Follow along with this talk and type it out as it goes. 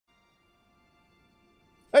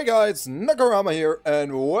Hey guys, Nakarama here,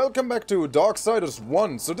 and welcome back to Darksiders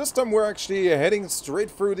 1. So this time we're actually heading straight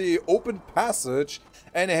through the open passage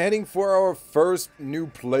and heading for our first new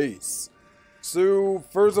place. So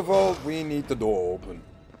first of all, we need the door open.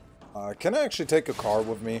 Can I actually take a car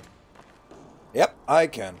with me? Yep, I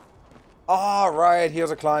can. Alright, here's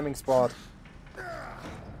a climbing spot.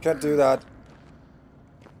 Can't do that.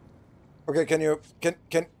 Okay,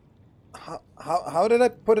 how did I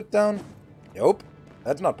put it down? Nope.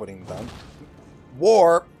 That's not putting it down.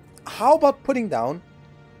 War. How about putting down?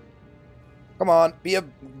 Come on, be a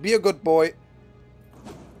good boy.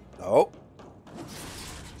 No.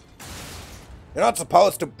 You're not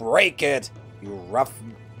supposed to break it, you rough.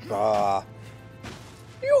 You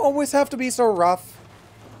always have to be so rough.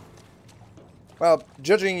 Well,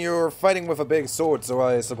 judging you're fighting with a big sword, so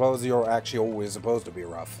I suppose you're actually always supposed to be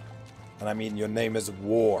rough. And I mean, your name is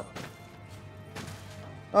War.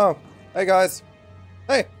 Oh, hey guys.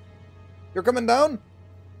 Hey, you're coming down?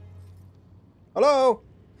 Hello?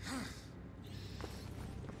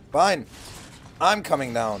 Fine. I'm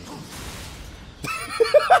coming down.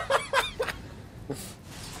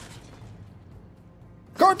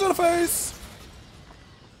 Card to the face!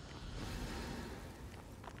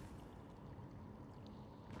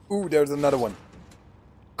 Ooh, there's another one.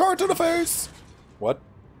 Card to the face! What?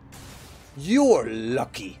 You're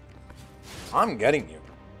lucky. I'm getting you.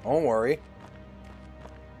 Don't worry.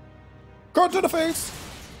 Card to the face!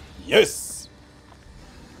 Yes!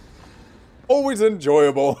 Always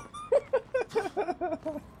enjoyable.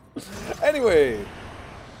 Anyway,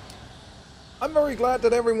 I'm very glad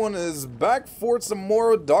that everyone is back for some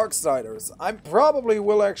more Darksiders. I probably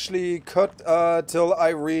will actually cut till I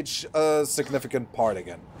reach a significant part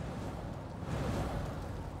again.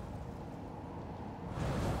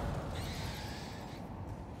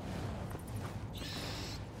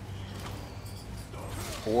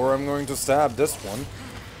 Or I'm going to stab this one.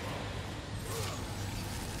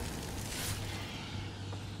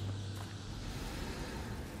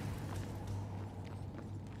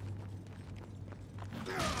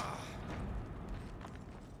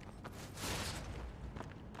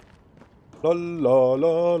 La la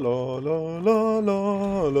la la la la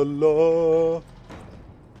la la la.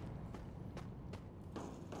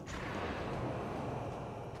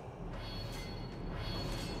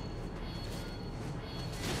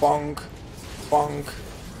 Bonk, bonk,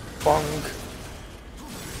 bonk.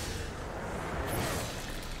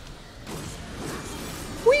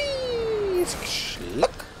 Whee!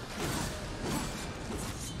 Schluck.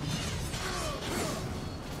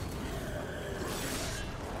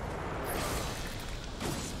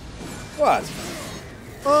 What?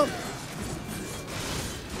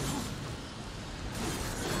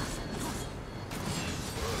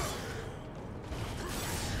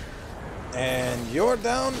 And you're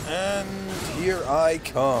down, and here I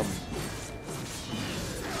come.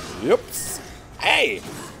 Yups. Hey!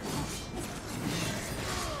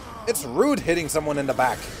 It's rude hitting someone in the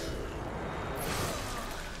back.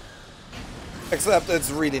 Except it's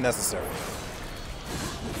really necessary.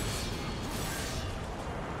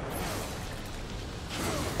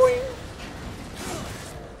 Boing.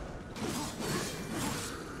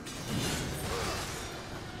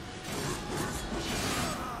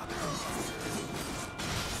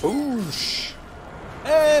 Boosh!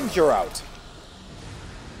 And you're out.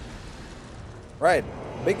 Right.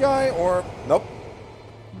 Big guy or... Nope.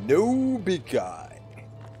 No big guy.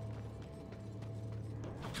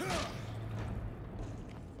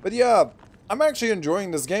 But yeah, I'm actually enjoying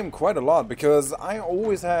this game quite a lot because I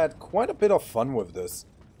always had quite a bit of fun with this.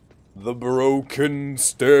 The broken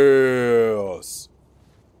stairs.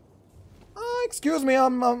 Excuse me,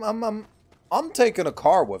 I'm taking a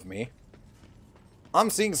car with me. I'm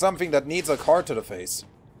seeing something that needs a car to the face.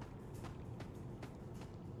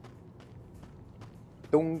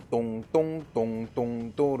 Dong dong dong dong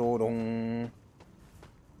dong dong dong dong.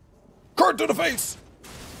 Car to the face!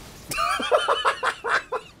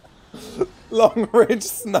 Long range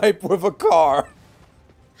snipe with a car.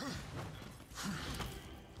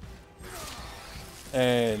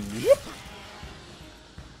 And yep.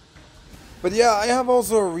 But yeah, I have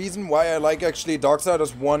also a reason why I like actually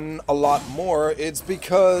Darksiders 1 a lot more. It's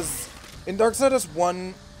because in Darksiders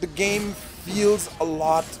 1, the game feels a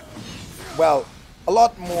lot, well, a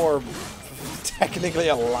lot more technically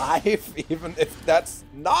alive, even if that's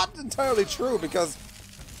not entirely true, because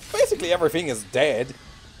basically everything is dead.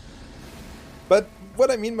 But what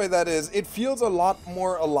I mean by that is, it feels a lot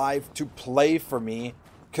more alive to play for me,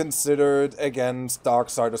 considered against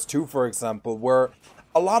Darksiders 2, for example, where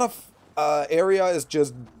a lot of area is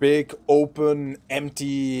just big, open,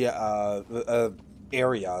 empty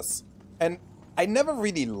areas. And I never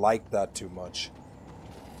really liked that too much.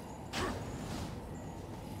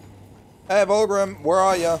 Hey, Volgrim, where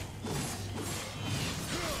are ya?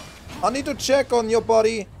 I need to check on your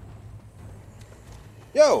body.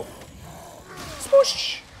 Yo!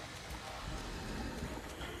 Smoosh!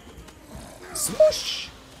 Smoosh!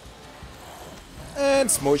 And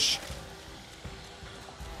smoosh.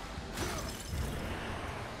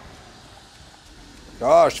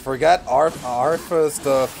 Gosh, forget Arthur's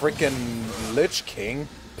the frickin' Lich King.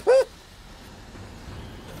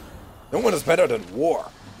 No one is better than war.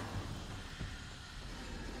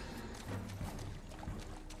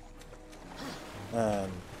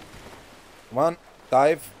 And come on,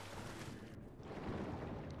 dive.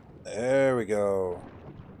 There we go.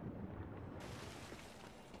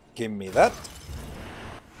 Give me that.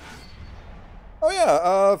 Oh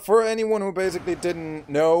yeah, for anyone who basically didn't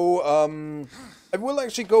know, I will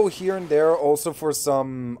actually go here and there also for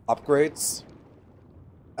some upgrades.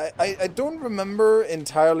 I don't remember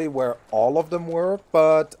entirely where all of them were,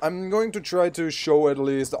 but I'm going to try to show at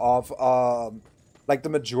least off, like the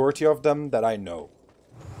majority of them that I know.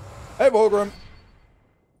 Hey, Volgrim.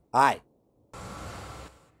 Hi.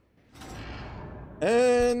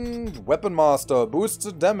 And Weapon Master boosts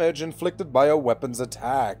the damage inflicted by a weapon's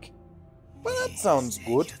attack. Well, that sounds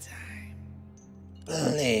good.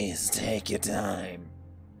 Please take your time.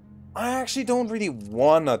 I actually don't really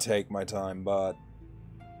wanna take my time, but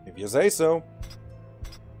if you say so.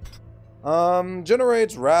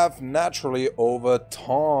 Generates wrath naturally over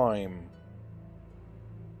time.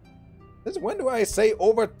 Since when do I say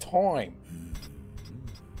over time?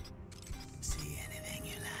 See anything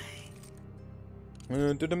you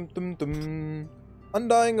like.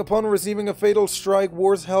 Undying upon receiving a fatal strike,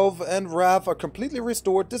 War's health and wrath are completely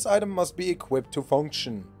restored. This item must be equipped to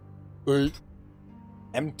function.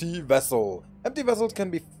 Empty vessel. Empty vessels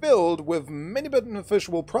can be filled with many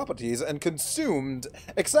beneficial properties and consumed.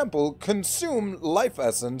 Example, consume life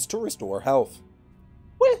essence to restore health.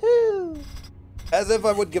 Woohoo! As if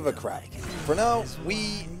I would give a crap. For now,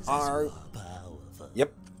 we are...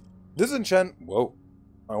 Yep. Disenchant... Whoa.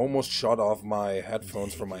 I almost shot off my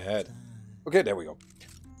headphones from my head. Okay, there we go.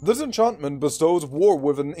 This enchantment bestows War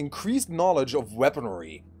with an increased knowledge of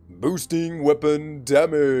weaponry. Boosting weapon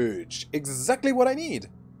damage. Exactly what I need.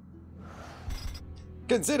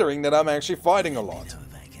 Considering that I'm actually fighting a lot.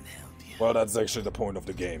 Well, that's actually the point of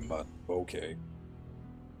the game, but okay.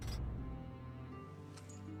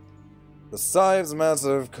 The Scythe's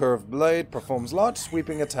massive curved blade performs large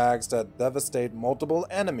sweeping attacks that devastate multiple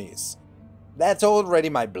enemies. That's already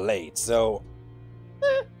my blade, so...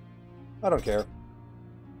 I don't care.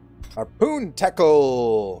 Harpoon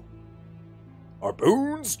tackle!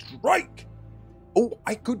 Harpoon strike! Oh,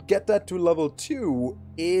 I could get that to level 2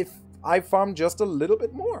 if I farm just a little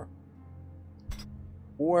bit more.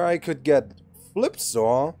 Or I could get flip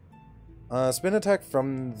saw, spin attack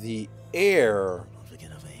from the air.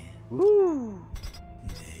 Woo!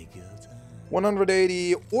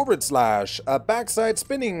 180 orbit slash, a backside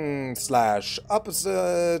spinning slash,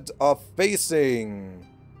 opposite of facing.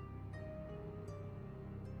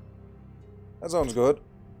 That sounds good.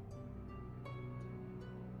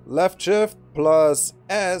 Left shift plus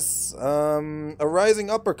S, a rising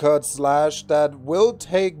uppercut slash that will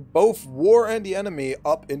take both War and the enemy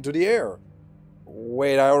up into the air.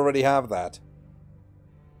 Wait, I already have that.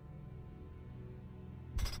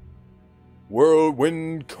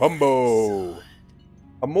 Whirlwind combo.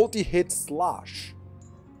 A multi-hit slash.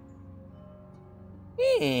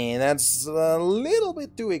 That's a little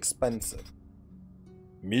bit too expensive.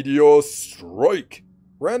 Meteor strike.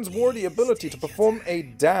 Grants War the ability to perform a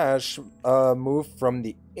dash move from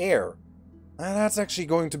the air. And that's actually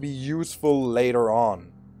going to be useful later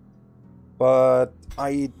on. But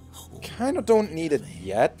I kind of don't need it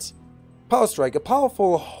yet. Power strike, a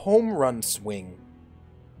powerful home run swing.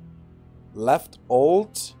 Left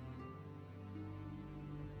alt.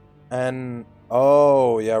 And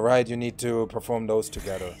oh yeah, right, you need to perform those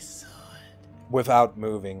together without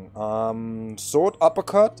moving. Sword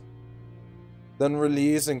uppercut. Then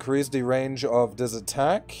release, increase the range of this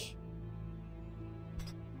attack.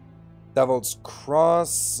 Devil's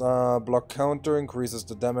Cross, block counter, increases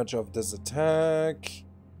the damage of this attack.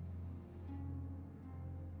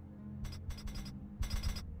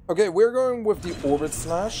 Okay, we're going with the Orbit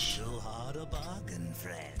Slash.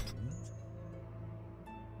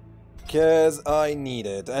 Because I need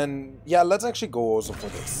it. And yeah, let's actually go also for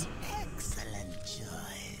this. Excellent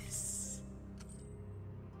choice.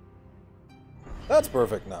 That's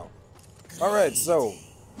perfect now. Alright, so...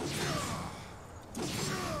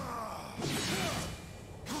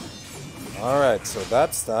 Alright, so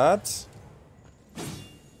that's that.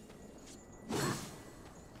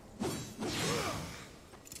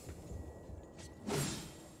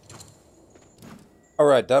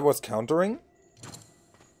 Alright, that was countering.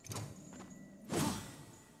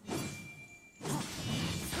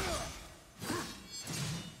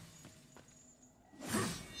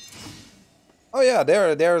 Oh yeah,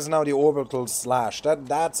 there's now the orbital slash.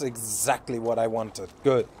 That's exactly what I wanted.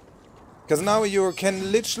 Good. Because now you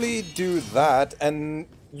can literally do that, and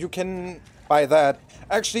you can, by that,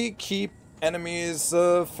 actually keep enemies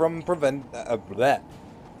from prevent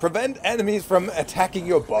enemies from attacking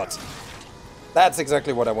your butt. That's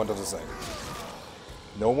exactly what I wanted to say.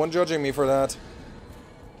 No one judging me for that.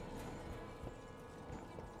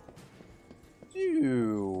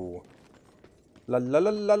 Ew. La la la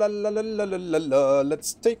la la la la la la la.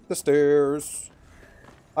 Let's take the stairs.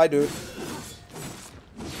 I do.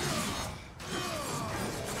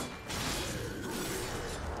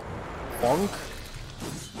 Bonk.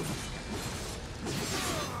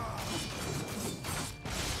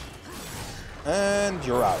 And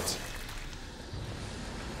you're out.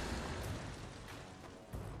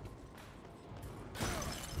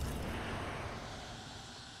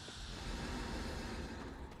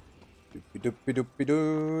 Doopy doopy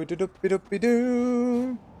doo, doopy doopy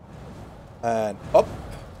doo. And up.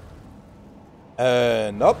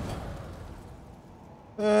 And up.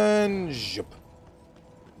 And jump.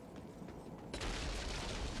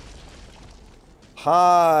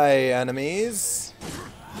 Hi, enemies.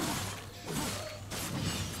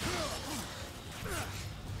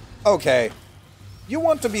 Okay. You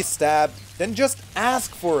want to be stabbed? Then just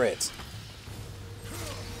ask for it.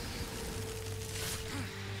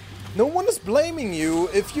 No one is blaming you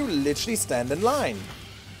if you literally stand in line.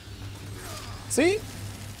 See?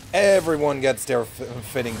 Everyone gets their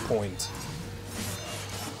fitting point.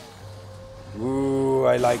 Ooh,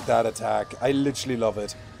 I like that attack. I literally love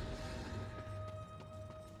it.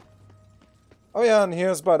 Oh yeah, and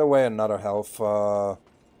here's, by the way, another health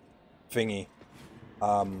thingy.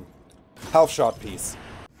 Health shot piece.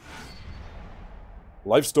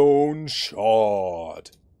 Lifestone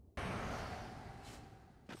shot.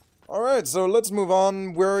 Alright, so let's move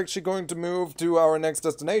on. We're actually going to move to our next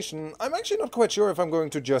destination. I'm actually not quite sure if I'm going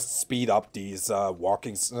to just speed up these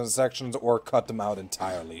walking sections or cut them out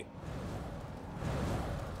entirely.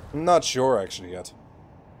 I'm not sure actually yet.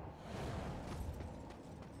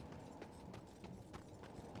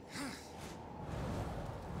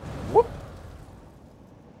 Whoop.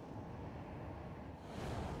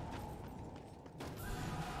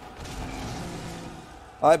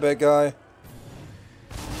 Hi, big guy.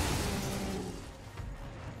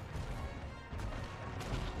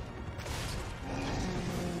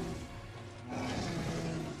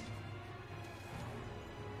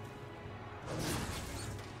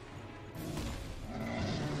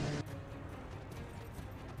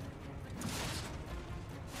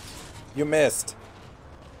 You missed.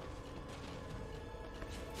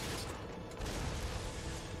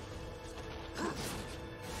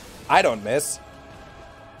 I don't miss.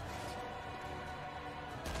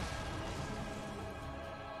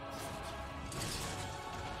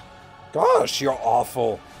 Gosh, you're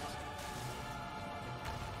awful.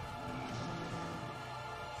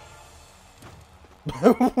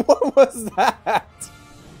 What was that?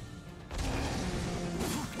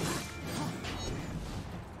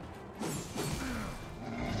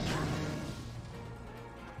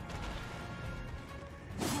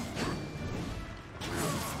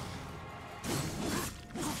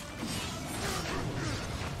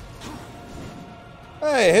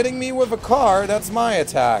 Hey, hitting me with a car, that's my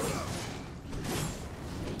attack.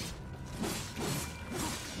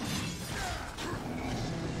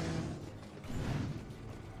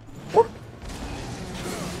 Whoop.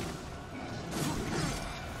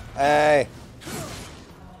 Hey.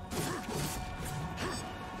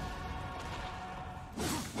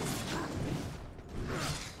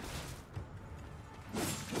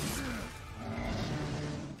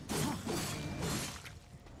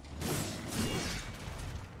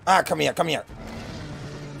 Ah, come here, come here.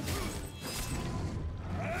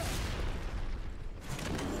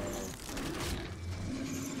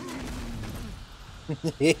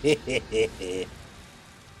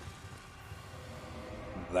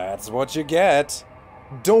 That's what you get.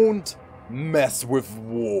 Don't mess with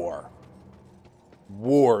war.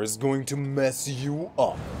 War is going to mess you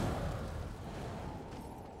up.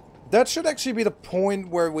 That should actually be the point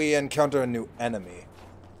where we encounter a new enemy.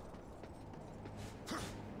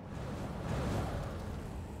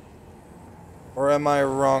 Or am I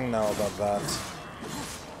wrong now about that?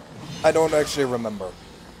 I don't actually remember.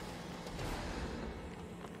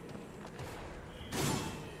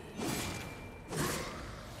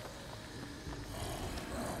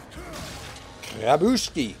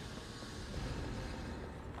 Rabushki.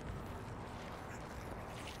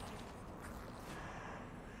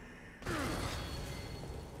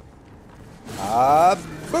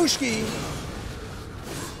 Abushki.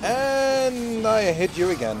 And I hit you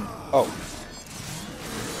again. Oh.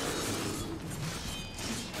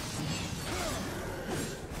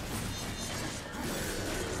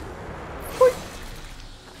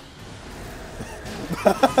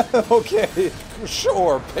 Okay,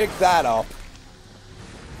 sure, pick that up.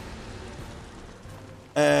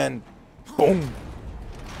 And boom.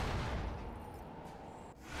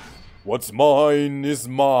 What's mine is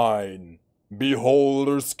mine.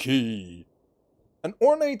 Beholder's key. An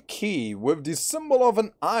ornate key with the symbol of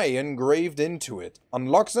an eye engraved into it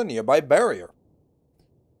unlocks a nearby barrier.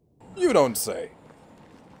 You don't say.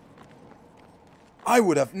 I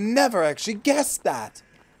would have never actually guessed that.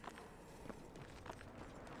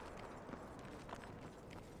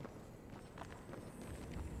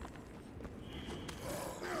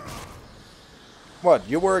 What,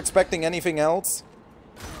 you were expecting anything else?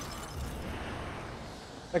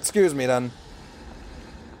 Excuse me then.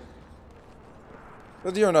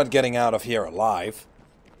 But you're not getting out of here alive.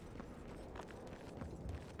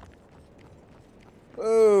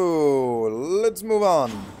 Oh, let's move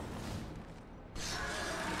on.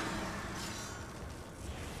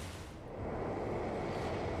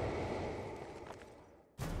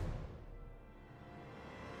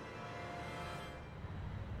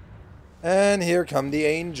 And here come the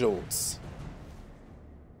angels.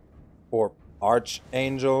 Or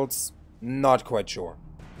archangels. Not quite sure.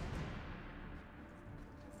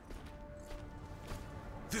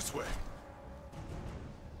 This way.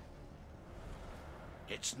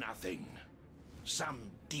 It's nothing. Some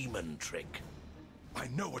demon trick. I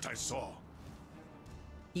know what I saw.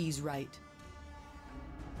 He's right.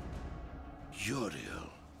 Uriel.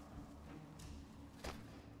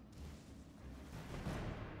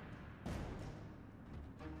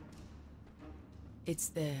 It's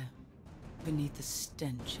there, beneath the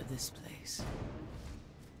stench of this place.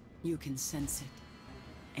 You can sense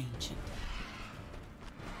it, ancient.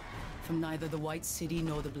 From neither the White City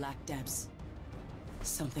nor the Black Depths.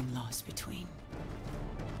 Something lost between.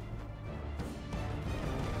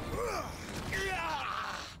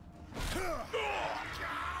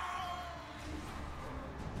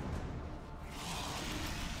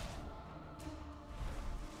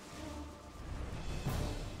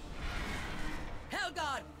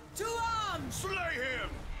 Hellgod, to arms! Slay him!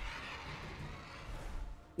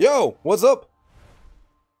 Yo, what's up?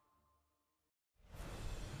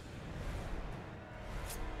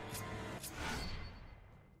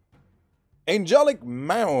 Angelic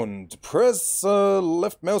Mount. Press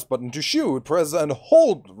left mouse button to shoot. Press and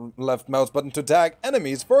hold left mouse button to tag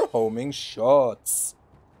enemies for homing shots.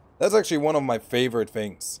 That's actually one of my favorite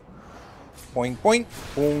things. Boing, boing,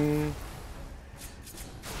 boing.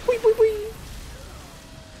 Wee, wee, wee.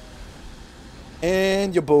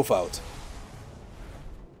 And you're both out.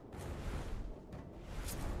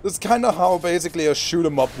 This is kind of how basically a shoot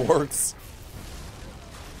 'em up works.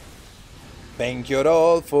 Thank you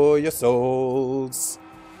all for your souls.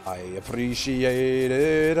 I appreciate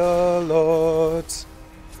it a lot.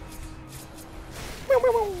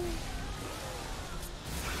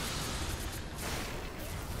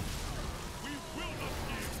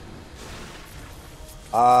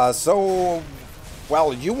 So,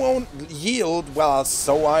 well, you won't yield, well,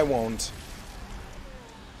 so I won't.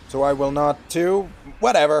 So I will not too.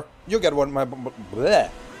 Whatever. You get what my...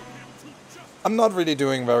 Bleh. I'm not really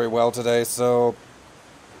doing very well today, so...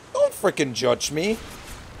 Don't frickin' judge me.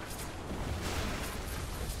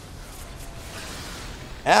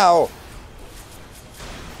 Ow.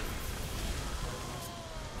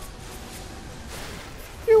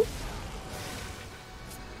 Pew.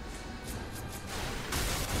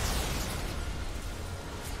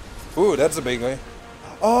 Ooh, that's a big way.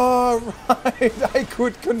 Oh, right, I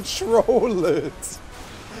could control it.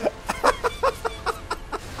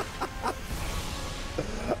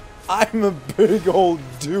 I'm a big old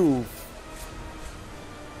doof.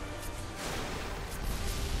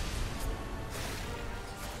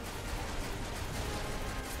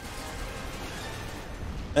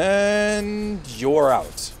 And you're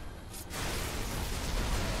out.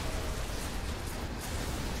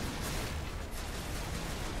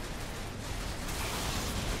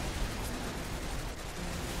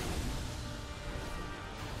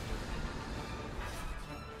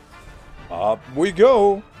 Up we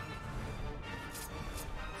go.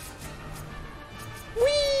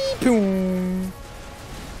 Whee! Boom.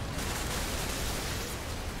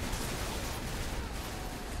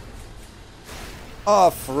 Ah,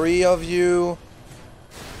 3 of you.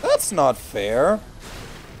 That's not fair.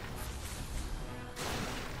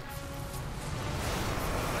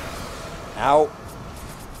 Ow.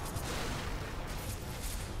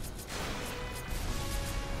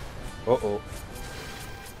 Uh-oh.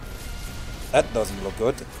 That doesn't look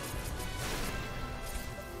good.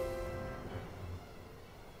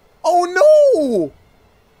 Oh no!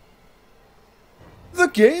 The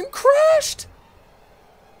game crashed?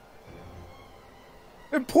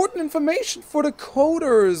 Important information for the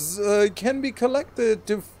coders can be collected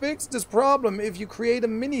to fix this problem if you create a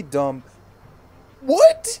mini dump.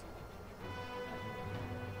 What?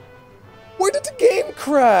 Why did the game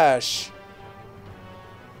crash?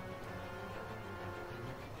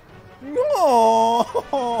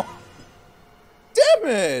 No! Damn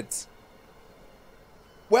it!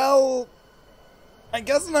 Well, I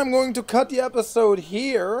guess I'm going to cut the episode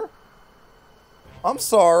here. I'm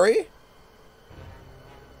sorry.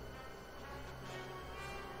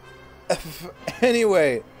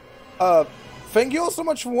 Anyway, thank you all so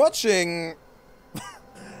much for watching.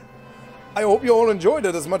 I hope you all enjoyed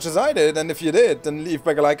it as much as I did, and if you did, then leave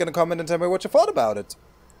back a like and a comment and tell me what you thought about it.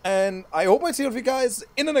 And I hope I see all of you guys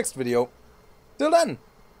in the next video. Till then,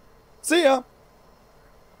 see ya!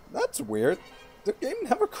 That's weird. The game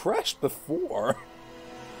never crashed before.